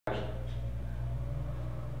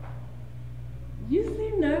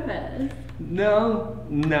nervous.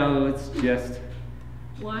 No, it's just...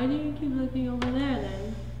 Why do you keep looking over there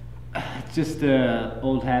then? It's just an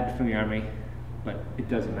old habit from the army, but it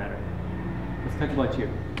doesn't matter. Let's talk about you.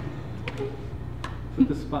 Put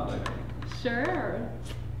the spotlight on you. Sure.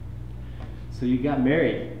 So you got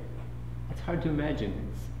married. It's hard to imagine.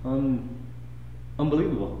 It's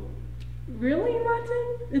unbelievable. Really,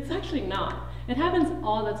 Martin? It's actually not. It happens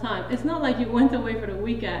all the time. It's not like you went away for the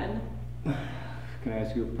weekend. Can I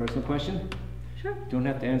ask you a personal question? Sure. Don't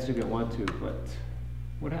have to answer if you want to, but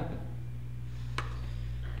what happened?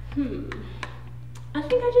 I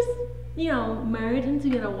think I just, married him to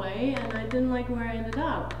get away, and I didn't like where I ended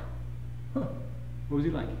up. Huh. What was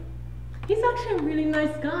he like? He's actually a really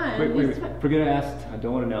nice guy. Wait. Forget I asked. I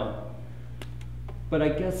don't want to know. But I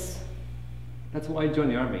guess that's why I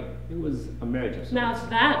joined the army. It was a marriage of sorts. Now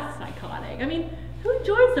that's psychotic. I mean, who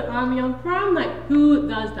joins the army on prom night? Who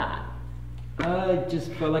does that? I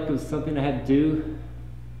just felt like it was something I had to do.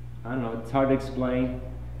 I don't know. It's hard to explain.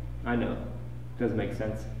 I know. Doesn't make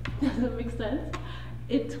sense. Doesn't make sense?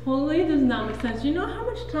 It totally does not make sense. You know how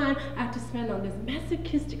much time I have to spend on this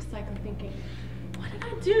masochistic cycle thinking, what did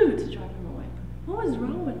I do to drive him away? What was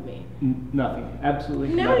wrong with me? Nothing. Absolutely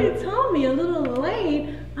now nothing. You told me a little late.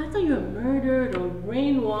 I thought you were murdered or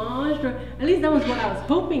brainwashed, or at least that was what I was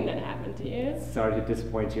hoping that happened to you. Sorry to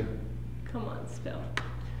disappoint you. Come on, Phil.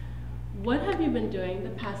 What have you been doing the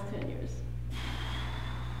past 10 years?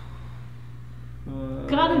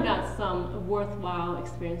 Gotta got some worthwhile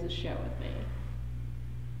experiences to share with me.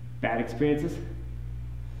 Bad experiences?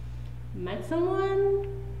 Met someone?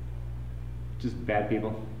 Just bad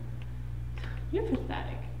people. You're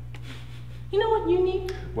pathetic. You know what you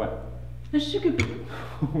need? What? A sugar bee.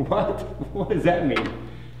 What? What does that mean?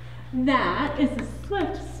 That is a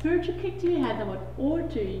swift spiritual kick to your head that would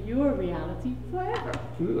alter your reality forever.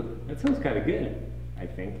 Ooh, that sounds kind of good, I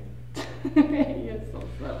think. You're so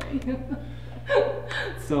silly.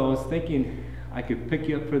 So I was thinking I could pick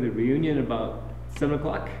you up for the reunion about 7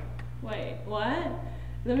 o'clock. Wait, what?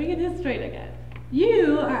 Let me get this straight again.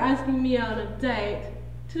 You are asking me out on a date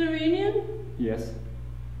to the reunion? Yes.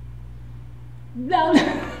 No,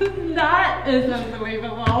 that is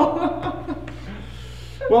unbelievable.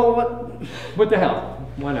 Well, what the hell?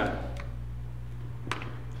 Why not?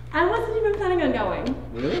 I wasn't even planning on going.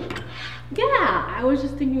 Really? Yeah, I was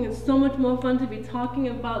just thinking it's so much more fun to be talking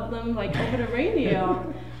about them like over the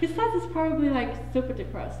radio. Besides, it's probably like super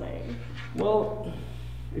depressing. Well,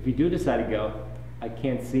 if you do decide to go, I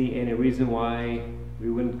can't see any reason why we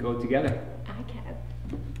wouldn't go together. I can.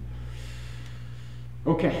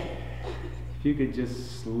 Okay. If you could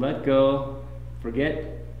just let go, forgive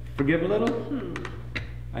a little,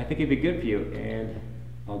 I think it'd be good for you, and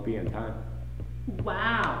I'll be on time.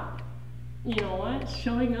 Wow. You know what?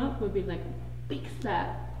 Showing up would be like a big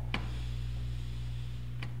step.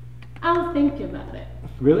 I'll think about it.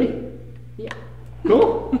 Really? Yeah.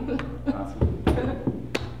 Cool. Awesome.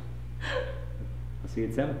 I'll see you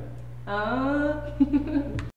at 7.